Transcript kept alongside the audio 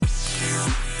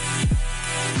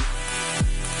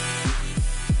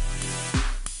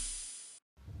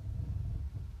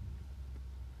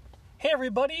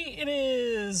everybody. It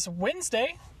is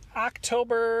Wednesday,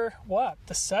 October,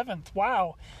 the 7th.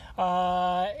 Wow.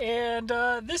 And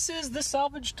this is the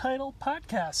Salvage Title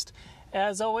Podcast.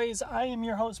 As always, I am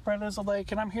your host, Brent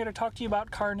Lake, and I'm here to talk to you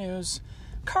about car news,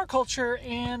 car culture,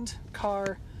 and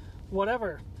car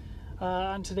whatever.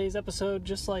 On today's episode,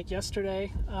 just like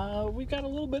yesterday, we've got a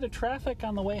little bit of traffic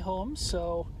on the way home,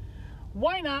 so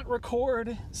why not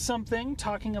record something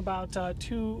talking about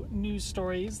two news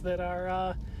stories that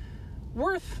are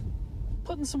worth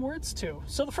putting some words to.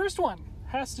 So the first one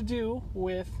has to do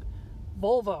with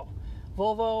Volvo.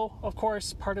 Volvo, of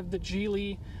course, part of the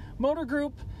Geely Motor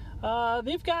Group.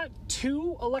 They've got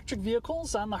two electric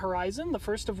vehicles on the horizon, the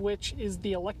first of which is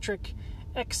the electric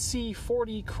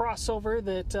XC40 crossover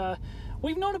that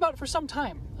we've known about for some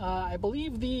time. I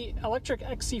believe the electric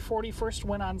XC40 first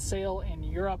went on sale in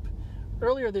Europe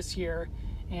earlier this year,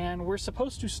 and we're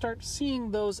supposed to start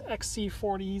seeing those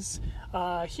XC40s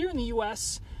here in the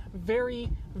US very,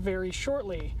 very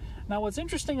shortly. Now, what's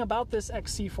interesting about this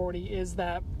XC40 is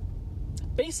that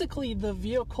basically the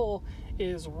vehicle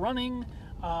is running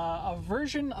a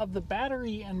version of the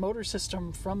battery and motor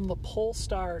system from the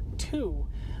Polestar 2.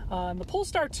 And the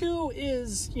Polestar 2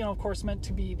 is, of course, meant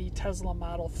to be the Tesla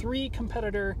Model 3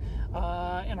 competitor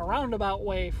in a roundabout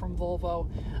way from Volvo.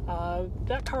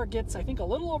 That car gets, I think, a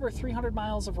little over 300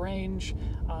 miles of range.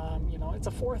 It's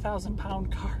a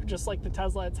 4,000-pound car, just like the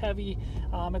Tesla. It's heavy.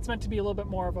 It's meant to be a little bit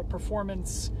more of a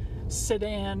performance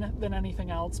sedan than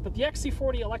anything else. But the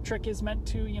XC40 electric is meant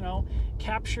to,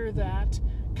 capture that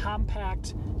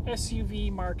compact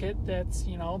SUV market that's,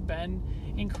 been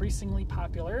increasingly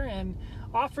popular, and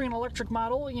offering an electric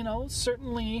model,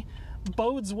 certainly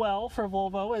bodes well for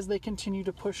Volvo as they continue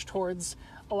to push towards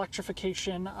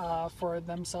electrification for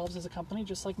themselves as a company,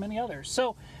 just like many others.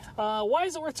 So why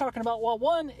is it worth talking about? Well,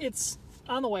 one, it's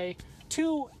on the way.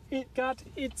 Two, it got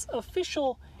its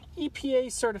official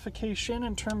EPA certification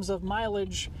in terms of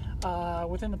mileage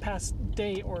within the past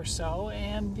day or so,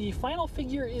 and the final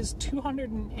figure is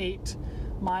 208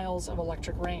 miles of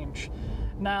electric range.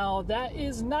 Now, that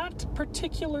is not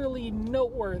particularly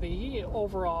noteworthy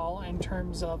overall in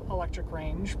terms of electric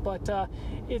range, but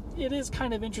it is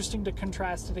kind of interesting to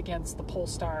contrast it against the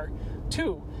Polestar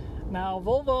 2. Now,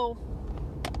 Volvo,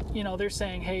 they're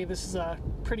saying, hey, this is a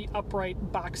pretty upright,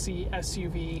 boxy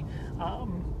SUV.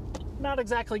 Not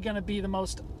exactly going to be the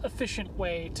most efficient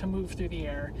way to move through the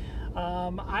air.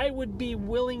 I would be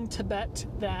willing to bet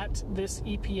that this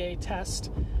EPA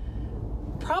test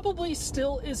probably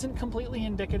still isn't completely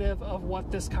indicative of what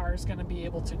this car is going to be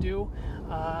able to do.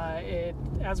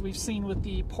 As we've seen with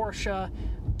the Porsche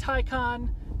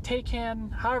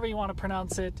Taycan, however you want to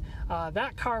pronounce it,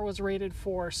 that car was rated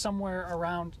for somewhere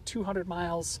around 200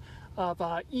 miles of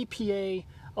EPA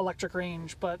electric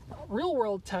range, but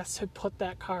real-world tests had put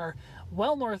that car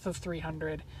well north of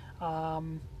 300.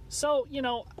 So,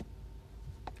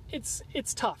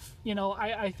 it's tough.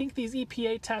 I think these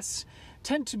EPA tests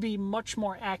tend to be much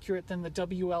more accurate than the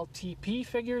WLTP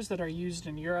figures that are used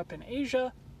in Europe and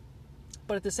Asia.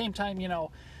 But at the same time,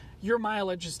 your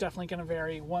mileage is definitely going to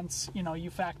vary once, you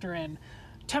factor in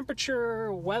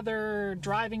temperature, weather,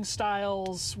 driving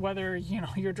styles, whether,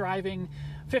 you're driving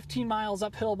 15 miles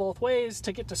uphill both ways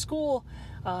to get to school.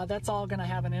 That's all going to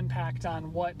have an impact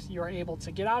on what you're able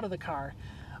to get out of the car.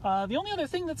 The only other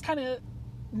thing that's kind of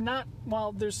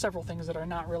there's several things that are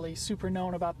not really super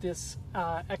known about this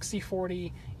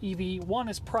XC40 EV. One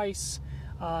is price,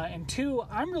 and two,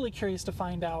 I'm really curious to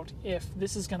find out if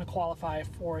this is going to qualify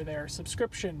for their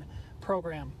subscription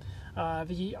program.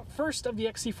 The first of the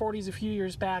XC40s a few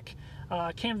years back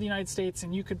came to the United States,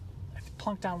 and you could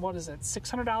plunk down,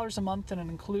 $600 a month, and it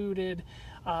included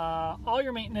all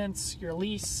your maintenance, your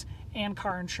lease, and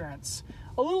car insurance.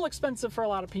 A little expensive for a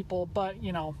lot of people, but,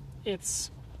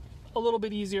 it's a little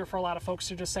bit easier for a lot of folks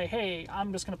to just say, hey,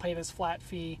 I'm just going to pay this flat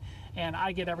fee, and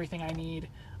I get everything I need,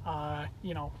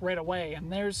 right away. And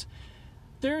there's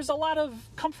a lot of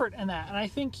comfort in that. And I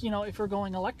think, if you're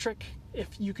going electric, if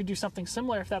you could do something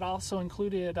similar, if that also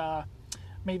included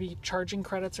maybe charging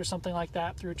credits or something like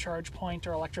that through ChargePoint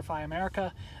or Electrify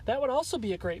America, that would also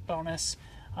be a great bonus.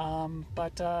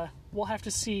 But we'll have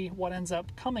to see what ends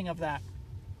up coming of that.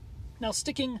 Now,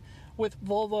 sticking with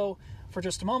Volvo for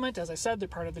just a moment, as I said, they're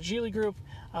part of the Geely Group.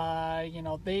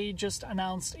 They just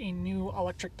announced a new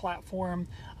electric platform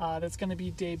that's going to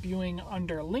be debuting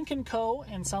under Lynk & Co.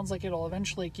 and sounds like it'll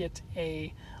eventually get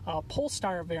a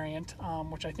Polestar variant,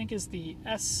 which I think is the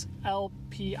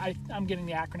SLP. I'm getting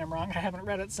the acronym wrong. I haven't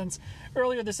read it since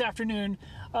earlier this afternoon.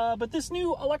 But this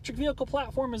new electric vehicle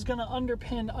platform is going to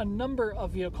underpin a number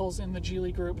of vehicles in the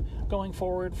Geely Group going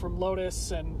forward, from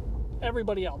Lotus and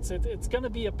everybody else. It's going to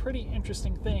be a pretty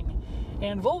interesting thing.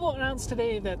 And Volvo announced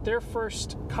today that their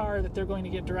first car that they're going to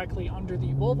get directly under the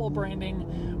Volvo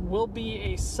branding will be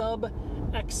a sub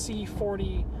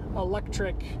XC40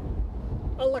 electric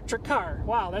car.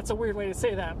 Wow, that's a weird way to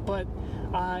say that, but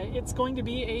it's going to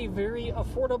be a very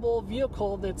affordable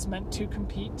vehicle that's meant to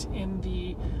compete in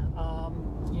the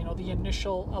the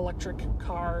initial electric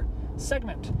car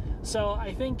segment. So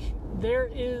I think there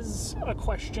is a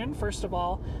question, first of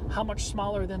all, how much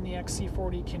smaller than the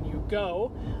XC40 can you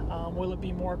go? Will it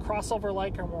be more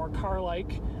crossover-like or more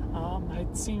car-like?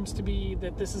 It seems to be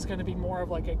that this is going to be more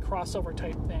of like a crossover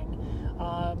type thing.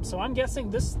 So I'm guessing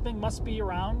this thing must be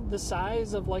around the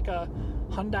size of like a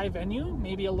Hyundai Venue,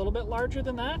 maybe a little bit larger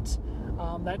than that.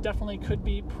 That definitely could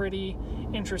be pretty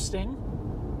interesting.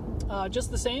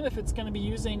 Just the same, if it's going to be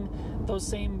using those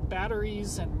same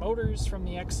batteries and motors from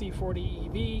the XC40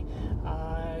 EV,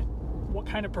 what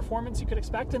kind of performance you could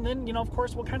expect, and then, of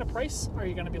course, what kind of price are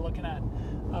you going to be looking at?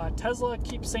 Tesla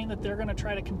keeps saying that they're going to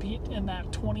try to compete in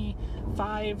that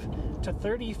 $25,000 to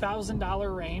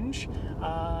 $30,000 range.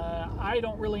 I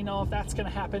don't really know if that's going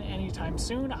to happen anytime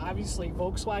soon. Obviously,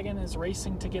 Volkswagen is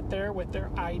racing to get there with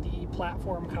their ID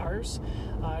platform cars.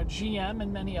 GM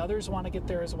and many others want to get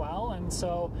there as well, and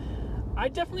so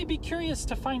I'd definitely be curious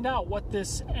to find out what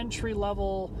this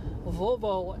entry-level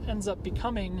Volvo ends up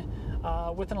becoming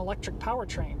with an electric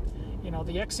powertrain.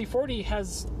 The XC40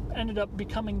 has ended up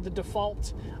becoming the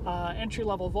default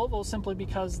entry-level Volvo simply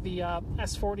because the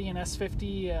S40 and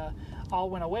S50 all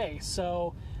went away.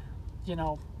 So,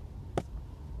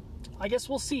 I guess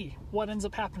we'll see what ends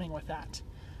up happening with that.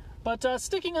 But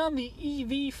sticking on the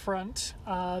EV front,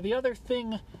 the other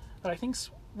thing that I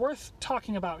think's worth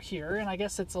talking about here, and I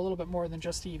guess it's a little bit more than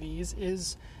just EVs,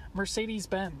 is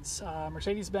Mercedes-Benz.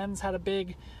 Mercedes-Benz had a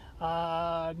big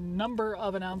number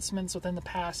of announcements within the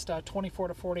past 24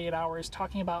 to 48 hours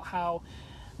talking about how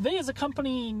they as a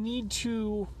company need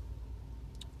to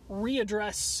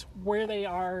readdress where they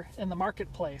are in the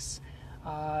marketplace.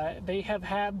 They have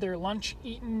had their lunch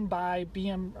eaten by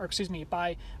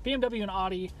BMW and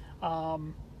Audi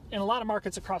in a lot of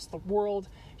markets across the world.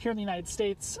 Here in the United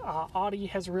States, Audi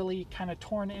has really kind of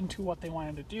torn into what they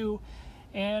wanted to do,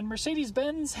 and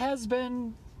Mercedes-Benz has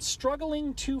been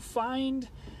struggling to find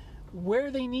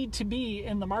where they need to be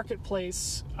in the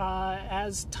marketplace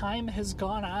as time has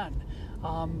gone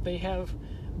on. They have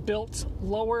built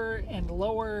lower and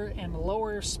lower and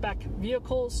lower spec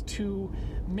vehicles to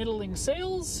middling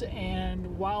sales,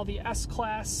 and while the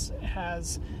S-Class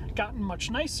has gotten much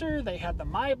nicer, they had the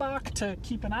Maybach to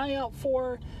keep an eye out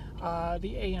for.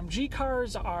 The AMG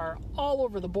cars are all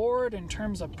over the board in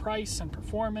terms of price and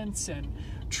performance and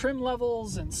trim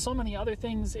levels and so many other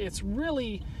things. It's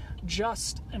really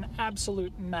just an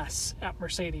absolute mess at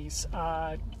Mercedes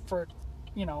for,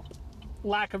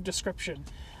 lack of description.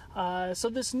 So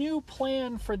this new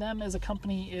plan for them as a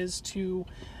company is to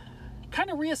kind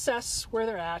of reassess where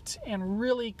they're at and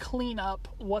really clean up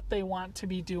what they want to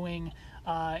be doing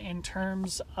in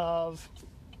terms of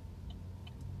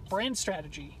brand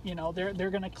strategy.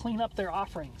 They're going to clean up their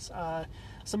offerings.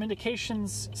 Some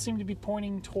indications seem to be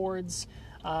pointing towards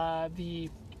the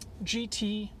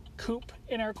GT Coupe,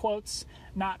 in air quotes,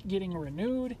 not getting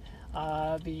renewed,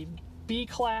 the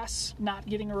B-Class not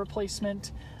getting a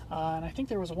replacement, and I think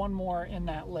there was one more in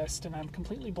that list, and I'm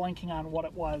completely blanking on what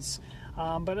it was.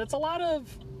 But it's a lot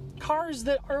of cars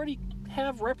that already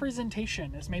have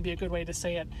representation, is maybe a good way to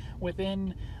say it,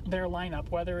 within their lineup,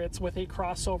 whether it's with a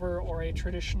crossover or a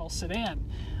traditional sedan.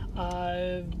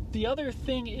 The other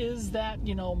thing is that,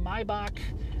 Maybach,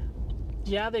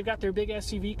 yeah, they've got their big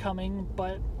SUV coming,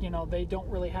 but, they don't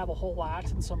really have a whole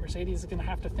lot, and so Mercedes is going to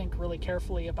have to think really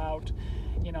carefully about,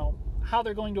 how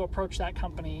they're going to approach that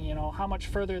company, how much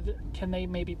further can they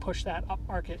maybe push that up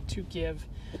market to give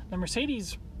the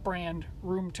Mercedes brand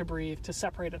room to breathe, to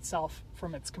separate itself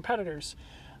from its competitors.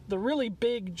 The really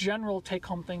big general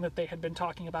take-home thing that they had been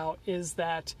talking about is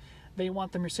that they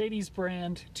want the Mercedes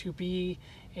brand to be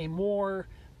a more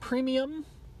premium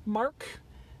mark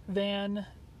than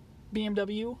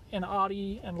BMW and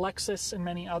Audi and Lexus and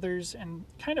many others, and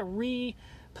kind of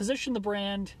reposition the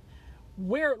brand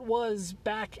where it was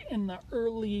back in the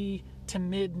early to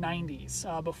mid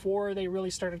 90s, before they really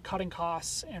started cutting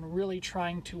costs and really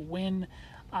trying to win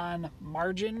on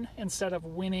margin instead of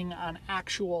winning on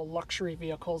actual luxury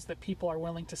vehicles that people are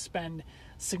willing to spend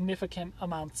significant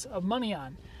amounts of money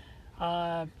on.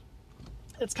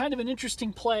 It's kind of an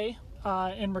interesting play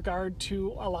in regard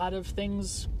to a lot of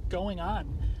things going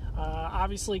on.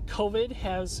 Obviously, COVID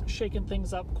has shaken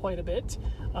things up quite a bit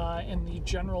in the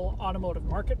general automotive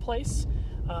marketplace.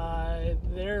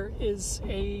 There is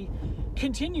a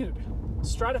continued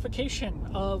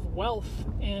stratification of wealth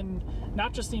in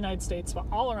not just the United States, but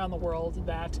all around the world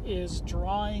that is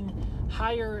drawing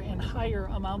higher and higher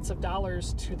amounts of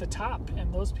dollars to the top.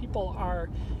 And those people are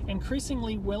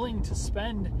increasingly willing to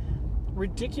spend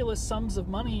ridiculous sums of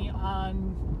money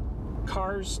on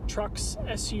cars, trucks,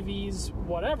 SUVs,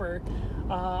 whatever,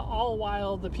 all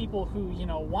while the people who,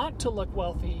 want to look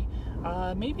wealthy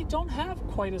maybe don't have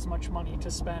quite as much money to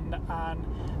spend on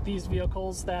these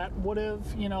vehicles that would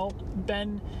have,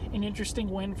 been an interesting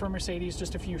win for Mercedes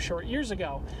just a few short years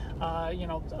ago.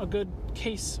 A good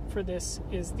case for this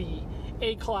is the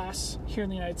A-Class here in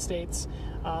the United States.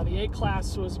 The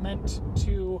A-Class was meant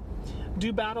to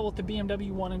do battle with the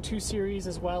BMW 1 and 2 Series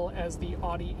as well as the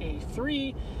Audi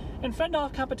A3 and fend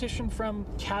off competition from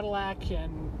Cadillac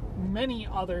and many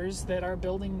others that are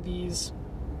building these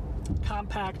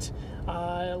compact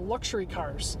luxury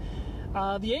cars.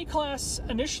 The A-Class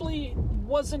initially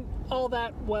wasn't all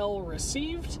that well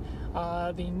received.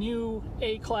 The new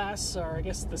A-Class, or I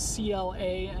guess the CLA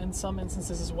in some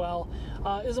instances as well,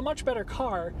 is a much better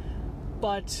car,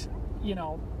 but,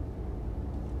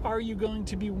 are you going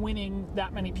to be winning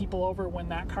that many people over when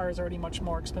that car is already much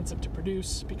more expensive to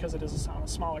produce because it is on a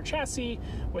smaller chassis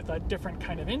with a different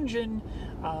kind of engine,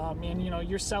 and,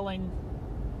 you're selling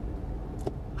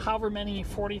however many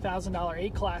 $40,000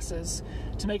 A-Classes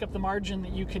to make up the margin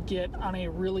that you could get on a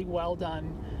really well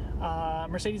done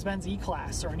Mercedes-Benz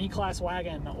E-Class or an E-Class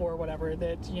wagon or whatever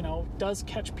that, does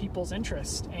catch people's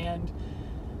interest. And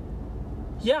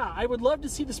yeah, I would love to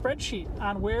see the spreadsheet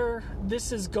on where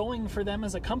this is going for them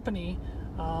as a company.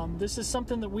 This is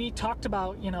something that we talked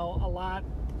about, a lot.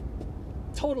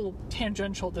 Total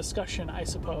tangential discussion, I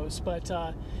suppose, but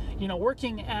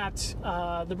working at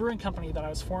the brewing company that I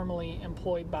was formerly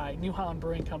employed by, New Holland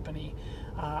Brewing Company,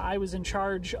 I was in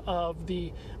charge of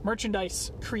the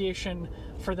merchandise creation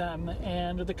for them,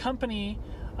 and the company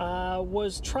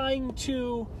was trying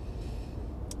to,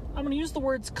 I'm going to use the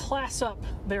words, class up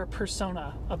their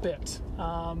persona a bit.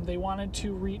 They wanted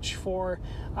to reach for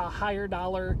a higher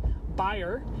dollar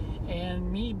buyer,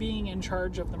 and me being in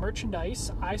charge of the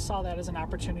merchandise, I saw that as an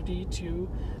opportunity to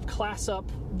class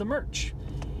up the merch.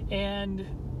 And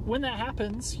when that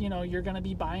happens, you're going to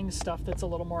be buying stuff that's a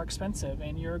little more expensive,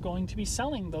 and you're going to be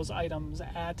selling those items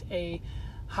at a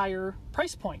higher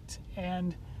price point.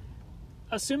 And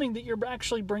assuming that you're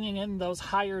actually bringing in those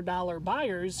higher dollar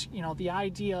buyers, the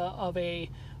idea of a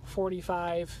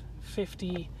 $45,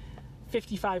 $50,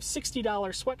 $55, $60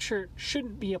 sweatshirt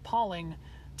shouldn't be appalling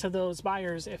to those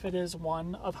buyers if it is,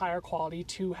 one, of higher quality,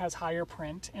 two, has higher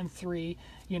print, and three,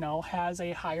 has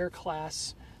a higher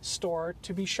class store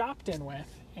to be shopped in with.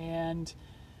 And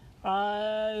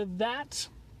that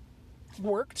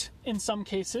worked in some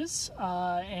cases,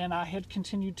 and I had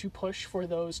continued to push for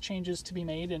those changes to be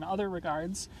made in other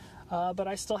regards, but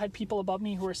I still had people above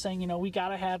me who were saying, we got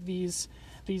to have these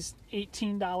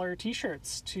 $18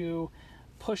 t-shirts to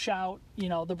push out,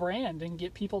 the brand and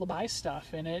get people to buy stuff.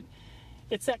 And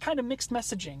it's that kind of mixed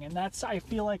messaging, and that's, I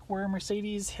feel like, where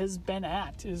Mercedes has been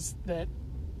at, is that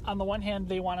on the one hand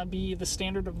they want to be the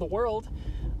standard of the world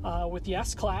with the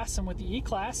S-Class and with the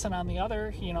E-Class, and on the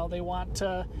other, they want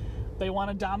to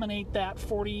dominate that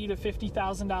 $40,000 to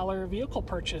 $50,000 vehicle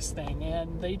purchase thing,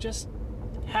 and they just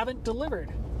haven't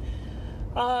delivered.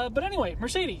 But anyway,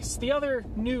 Mercedes, the other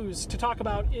news to talk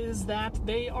about is that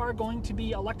they are going to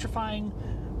be electrifying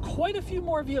quite a few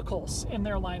more vehicles in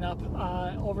their lineup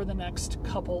over the next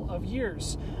couple of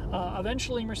years.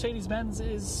 Eventually, Mercedes-Benz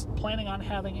is planning on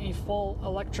having a full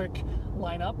electric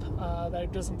lineup. There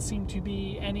doesn't seem to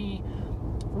be any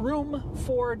room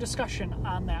for discussion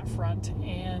on that front,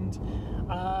 and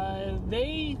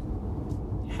they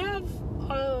have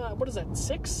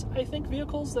 6, I think,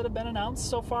 vehicles that have been announced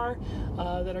so far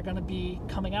that are going to be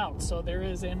coming out. So there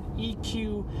is an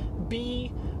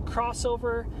EQB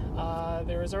crossover.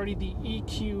 There is already the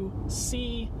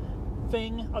EQC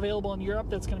thing available in Europe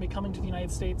that's going to be coming to the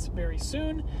United States very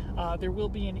soon. There will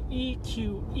be an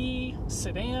EQE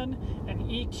sedan, an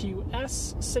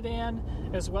EQS sedan,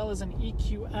 as well as an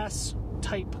EQS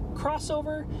type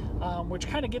crossover, which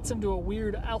kind of gets into a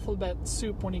weird alphabet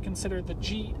soup when you consider the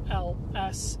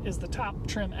GLS is the top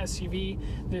trim SUV.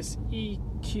 This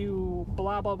EQ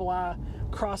blah blah blah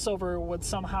crossover would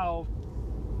somehow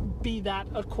be that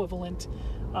equivalent.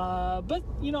 But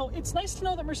it's nice to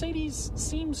know that Mercedes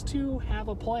seems to have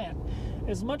a plan.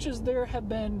 As much as there have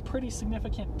been pretty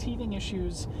significant teething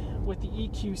issues with the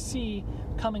EQC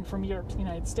coming from Europe to the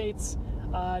United States,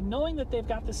 knowing that they've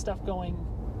got this stuff going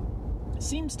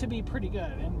seems to be pretty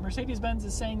good. And Mercedes-Benz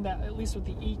is saying that, at least with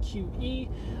the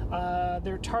EQE,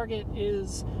 their target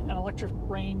is an electric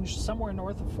range somewhere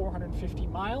north of 450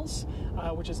 miles,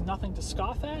 which is nothing to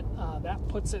scoff at. That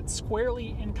puts it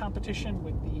squarely in competition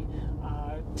with the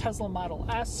Tesla Model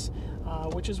S,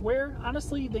 which is where,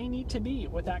 honestly, they need to be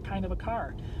with that kind of a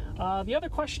car. The other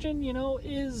question,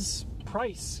 is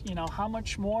price. How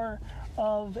much more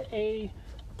of a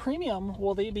premium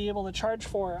will they be able to charge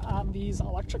for on these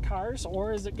electric cars,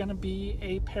 or is it going to be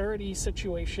a parity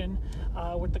situation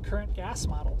with the current gas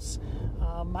models?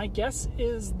 My guess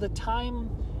is the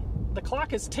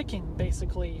clock is ticking,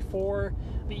 basically, for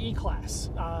the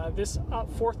E-Class. This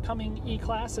forthcoming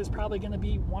E-Class is probably going to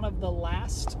be one of the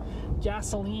last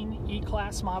gasoline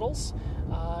E-Class models,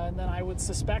 and then I would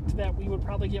suspect that we would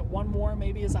probably get one more,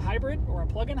 maybe as a hybrid or a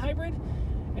plug-in hybrid,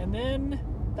 and then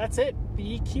that's it.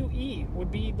 The EQE would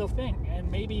be the thing,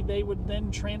 and maybe they would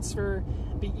then transfer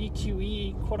the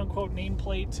EQE quote-unquote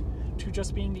nameplate to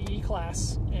just being the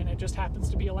E-Class, and it just happens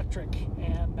to be electric,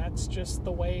 and that's just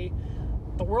the way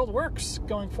the world works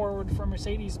going forward for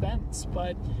Mercedes-Benz.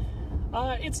 But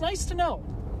it's nice to know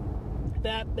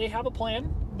that they have a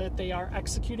plan, that they are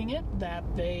executing it, that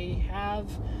they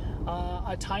have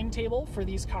a timetable for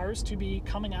these cars to be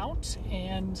coming out,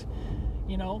 and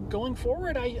going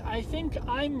forward, I think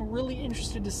I'm really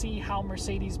interested to see how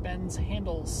Mercedes-Benz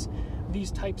handles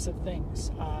these types of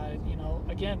things.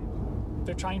 Again,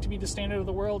 they're trying to be the standard of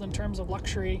the world in terms of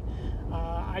luxury.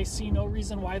 I see no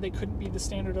reason why they couldn't be the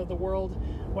standard of the world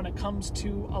when it comes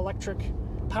to electric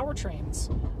powertrains.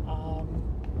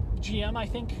 GM, I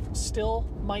think, still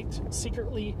might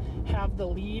secretly have the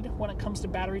lead when it comes to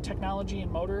battery technology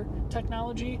and motor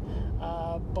technology.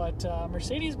 But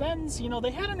Mercedes-Benz,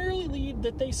 they had an early lead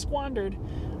that they squandered.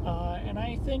 And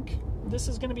I think this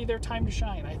is going to be their time to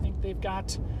shine. I think they've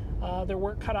got their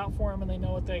work cut out for them, and they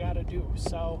know what they got to do.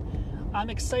 So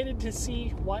I'm excited to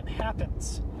see what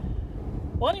happens.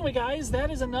 Well, anyway, guys, that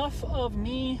is enough of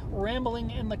me rambling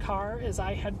in the car as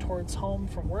I head towards home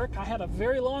from work. I had a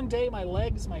very long day. My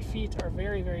legs, my feet are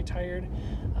very, very tired.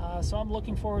 So I'm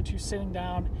looking forward to sitting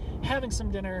down, having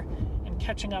some dinner, and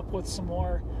catching up with some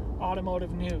more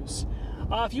automotive news.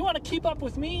 If you want to keep up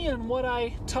with me and what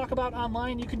I talk about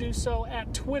online, you can do so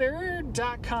at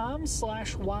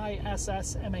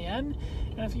twitter.com/YSSMAN.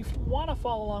 And if you want to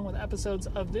follow along with episodes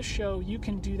of this show, you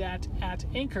can do that at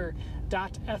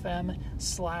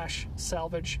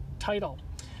anchor.fm/salvage-title.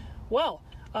 Well,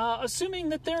 assuming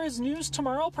that there is news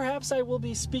tomorrow, perhaps I will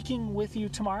be speaking with you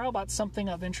tomorrow about something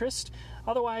of interest.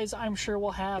 Otherwise, I'm sure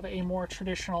we'll have a more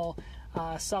traditional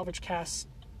salvage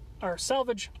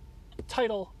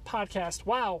title podcast,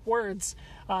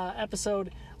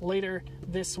 episode later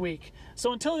this week.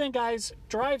 So until then, guys,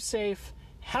 drive safe,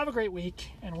 have a great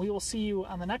week, and we will see you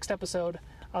on the next episode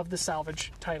of the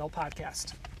Salvage Title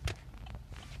Podcast.